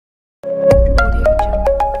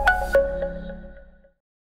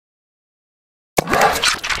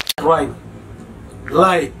right,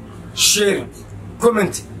 like, share,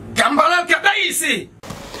 comment. Gambalalka daisi.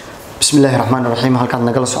 Bismillahirrahmanirrahim. Halkan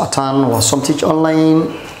nagala socotaan waa Somteach online.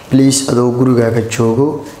 Please adoo gurigaaga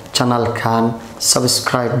joogo channelkan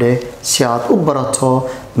subscribe de si aad u barato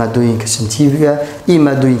maadooyinka santiibiga iyo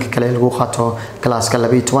maadooyinka kale lagu qaato classka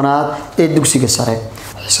 12aad ee dugsiga sare.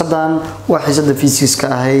 xisadan waa xisada physics-ka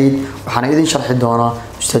ahayd waxaan idin sharxi doonaa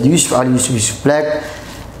Ustaad Yusuf Ali Yusuf Black.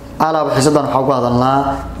 Alaab xisadan waxa ku hadalnaa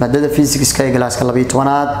maadada physics-ka ee classka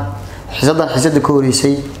 12aad. xisada ka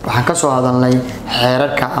horeysay waxaan ka soo hadalnay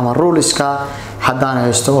xeerarka ama ruleska haddaan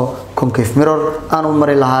haysto concave mirror aan u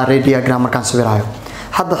mari lahaa ray diagram markaan sawirayo.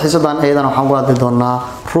 hadda xisadan ayadana waxaan ku hadli doonaa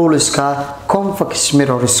ruleska convex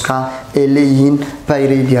mirrorska ee leeyihiin by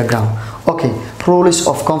ray diagram. Okay, rules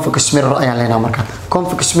of convex mirror ayaan leenahay marka.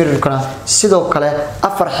 Convex mirrorkana sidoo kale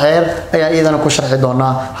afar xeer ayaa iyadana ku sharxi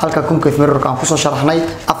doonaa halka concave mirrorka aan ku soo sharaxnay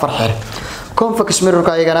afar xeer. convex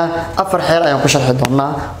mirrorka ayagana afar xeer ayaan ku sharxi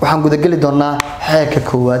doonaa. waxaan guda gali doonaa xeerka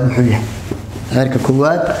koowaad muxuu yahay. xeerka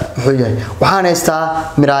koowaad muxuu yahay? waxaan haystaa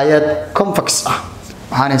miraayad convex ah.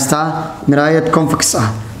 waxaan haystaa miraayad convex ah.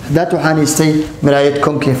 hadda waxaan haystay miraayad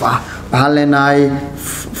concave ah. waxaan leenahay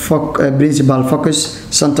principal focus,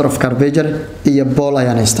 center of curvature iyo ball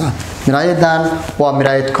ayaan haystaa. miraayadan waa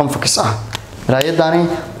miraayad convex ah. miraayadani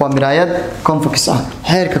waa miraayad convex ah.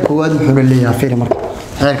 xeerka koowaad muxuu leeyahay fiir marka.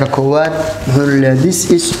 xeerka koowaad wuxuu leeyahay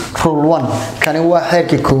this is rule 1. kani waa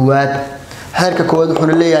xeerka koowaad. xeerka koowaad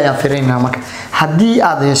wuxuu leeyahay aan fiirinaa marka. haddii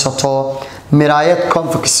aad haysato miraayad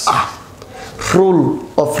convex ah, rule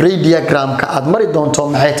of ray diagramka aad mari doonto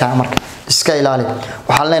maxay tahay marka? iska ilaali.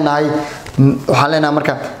 waxaan leenahay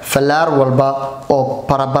marka fallaar walba oo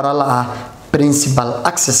barabara la ah principal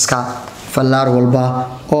axis-ka, fallaar walba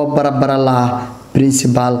oo barabara la ah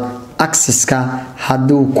principal axis-ka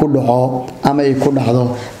hadduu ku dhaco ama ay ku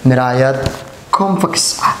dhacdo miraayad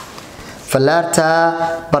convex ah, fallaarta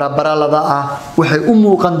barabaralada ah waxay u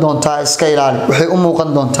muuqan doontaa, iska ilaali, waxay u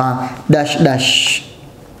muuqan doontaa dash dash.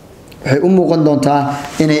 waxay u muuqan doontaa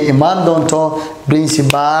inay imaan doonto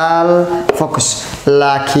principal focus,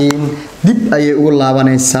 laakiin dib ayay ugu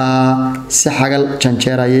laabanaysaa si xagal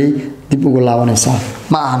janjeer ayay dib ugu laabanaysaa.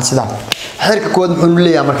 ma ahan sidaa. xeerka koowaad muxuu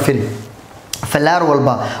leeyahay marka fiiri. fallaar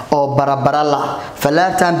walba oo barabara la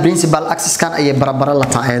fallaartan principal axis-kan ayay barabara la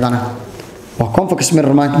tahay ayadana. waa convex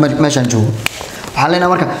mirror meeshaan joogo. waxaan leenahay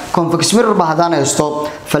marka convex mirror ba hadaan haysto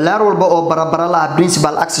fallaar walba oo barabara la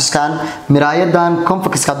principal axis-kan miraayadan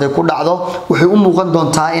convex-ka haday ku dhacdo waxay u muuqan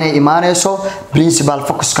doontaa inay imaanayso principal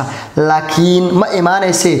focus-ka, laakiin ma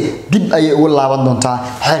imaanayse dib ayay ugu laaban doontaa.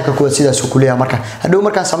 xeerka koowaad sidaas uu ku leeyahay marka. hadhow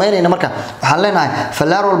markaan sameynayna marka waxaan leenahay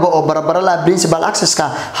fallaar walba oo barabara la principal axis-ka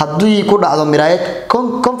haddii ku dhacdo miraayad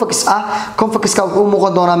convex ah, convex-ka wuxuu u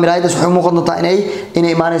muuqan doonaa miraayadaas waxay u muuqan doontaa inay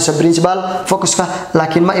imaanayso principal focus-ka,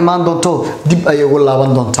 laakiin ma imaan doonto dib ay ugu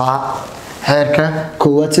laaban doontaa. xeerka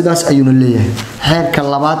koowaad sidaas ayuuna leeyahay. xeerka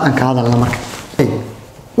labaad aan ka hadalna marka.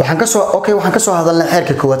 waxaan ka soo hadalnay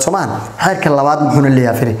xeerka koowaad Soomaan. xeerka labaad muxuu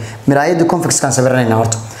leeyahay fiiri. miraayada convex-ka aan sawirnayna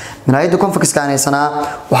horta. miraayada convex-ka aan haysanaa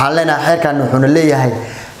waxaan leenahay xeerkan wuxuu leeyahay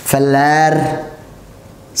fallaar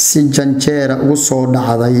si janjeera ugu soo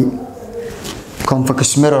dhacday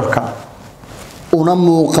convex mirror-ka una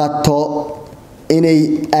muuqato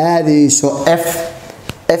inay aadayso f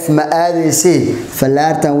ma aadayse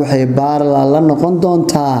fallaartan waxay parallel la noqon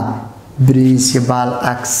doontaa principal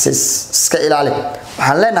axis. iska ilaali.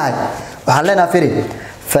 waxaan leenahay fiiri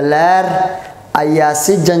fallaar ayaa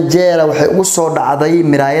si janjeera waxay ugu soo dhacday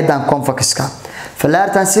miraayadan convex-ka.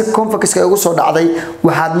 fallaartan si convex-ka ugu soo dhacday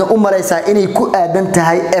waxaadna u maraysaa inay ku aadan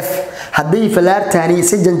tahay f. haddii fallaartani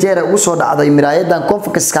si janjeera ugu soo dhacday miraayadan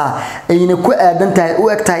convex-ka ayna ku aadan tahay u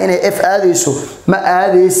eg tahay inay f aadayso, ma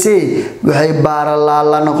aadayse waxay parallel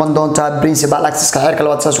la noqon doontaa principal axis-ka. xeerka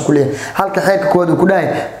labaad saas ku leeyahay. halka xeerka koowaad uu ku dhahay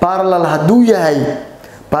parallel hadduu yahay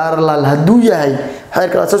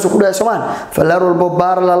xeerka labaad saas ku dhahay Soomaan. fallaar walba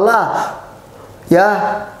parallel la yaa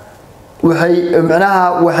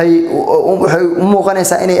waxay u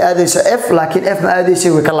muuqanaysaa inay aadayso f, laakiin f ma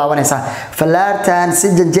aadayso way ka laabanaysaa. fallaartan si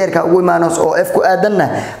janjeerka ugu imaanayso oo f ku aadanna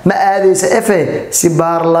ma aadayso f, si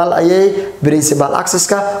parallel ayay principal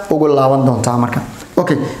axis-ka ugu laaban doontaa marka.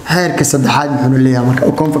 okay, xeerka saddexaad muxuu leeyahay marka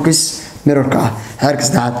oo convex mirror-ka ah. xeerka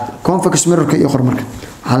saddexaad convex mirror-ka iyo qor marka.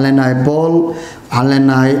 waxaan leenahay ball, waxaan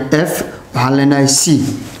leenahay f, waxaan leenahay c.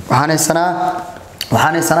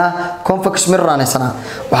 waxaan haysanaa convex mirror aan haysanaa.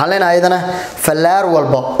 waxaan leenahay ayadana fallaar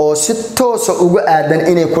walba oo si toos ah uga aadan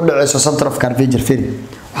inay ku dhacayso center of curvature fiiri.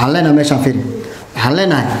 waxaan leenahay meeshaan fiiri. waxaan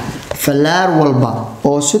leenahay fallaar walba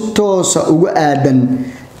oo si toos ah uga aadan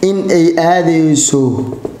in ay aadayso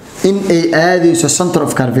center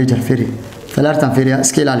of curvature fiiri. فلارتان فيريا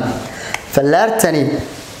سكيلالي فلارتاني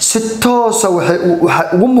ستوسا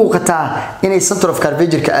ugu muuqataa inay center of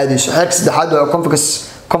curvature ka aadayso xeerka saddexaad oo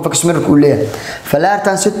convex mirror ku leeyahay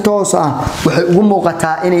falaartan si toos ah waxay ugu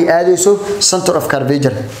muuqataa inay aadayso center of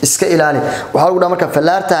curvature iska ilaali waxa lagu dhamaa marka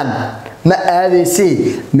falaartan ma aadaysay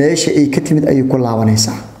meesha ay ka timid ay ku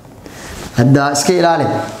laabanaysaa hadda iska ilaali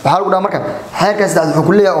waxa lagu dhamaa marka xeerka saddexaad wuxuu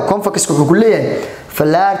ku leeyahay oo convex wuxuu ku leeyahay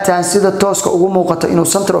falaartan sida tooska ugu muuqato inuu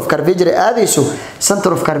center of curvature aadayso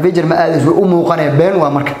center of curvature ma aadayso u muuqanaya been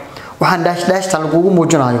waa marka waxaan dash tan lagu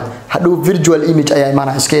muujinayo hadhow virtual image ayaa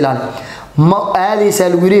imaana iska ilaali ma aadaysa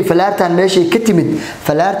lagu yiri falaartan meesha ka timid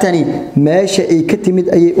falaartani meesha ay ka timid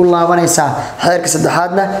ayay u laabanaysaa xeerka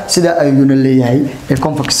saddexaadna sida ayuuna leeyahay ee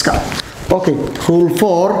convex-ka okay rule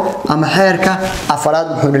 4 ama xeerka afraad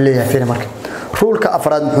wuxuu leeyahay fiir marka rule-ka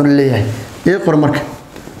afraad wuxuu leeyahay ee qor marka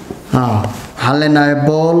حلنا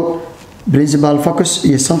بول principal focus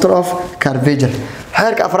iyo center of curvature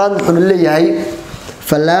xeerka afraad wuxuu leeyahay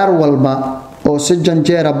falaar walba oo si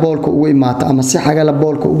janjeera boolka ugu imaata ama si xagal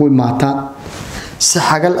boolka ugu imaata si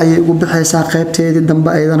xagal ay ugu bixaysaa qaybteedii dambe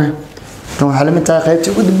ayadana tan waxa la mid tahay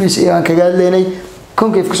qaybtii ugu dambeysay aan kaga hadlaynay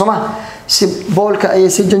concave Soomaa si boolka ay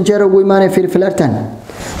si janjeera ugu imaanay falaartan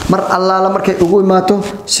mar allaala markay ugu imaato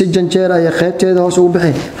si janjeera ay qaybteeda hoos ugu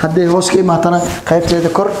bixi haday hoos ka imaatana qaybteeda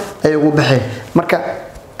kor ay ugu bixi marka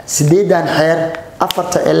sideedan xeer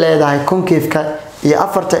afarta ee leedahay concave-ka iyo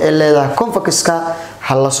afarta ee leedahay convex-ka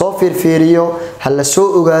hal soo fiiriyo hal soo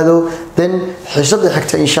ogaado then xisada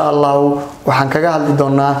xigta insha Allah waxaan kaga hadli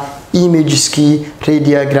doonaa imageski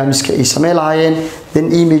radiogramska ay sameeyeen then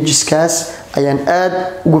imageskaas ayaan aad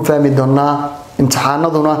ugu fahmi doonaa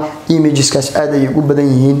imtixaanaduna imageskaas aad ay ugu badan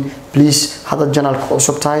yihiin please hada channelka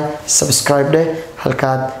cusub tahay subscribe dheh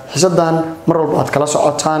halkaad xisadan mar walba aad kala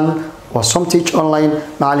socotaan waa somteach online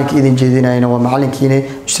macalinka idin jeedinayna waa macalinkiina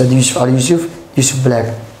Ustaad Yusuf Ali Yusuf Black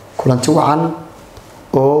kulanti wacan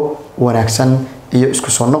oo wanaagsan iyo isku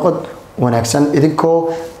soo noqod wanaagsan idinkoo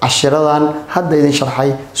cashiradan hadda idin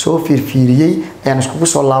sharxay soo fiiriyay ayaan isku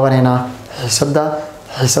soo laabaneynaa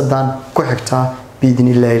xisadan ku xigta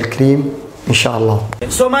biidnillahi alkareem إن شاء الله.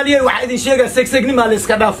 Soomaaliya waxa idin sheegay segsegnimaa la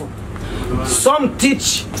iska dhaafo.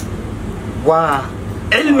 Somteach waa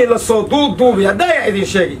cilmi la soo duuduubiya daya idin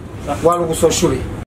sheegay. Waa lagu soo shubay.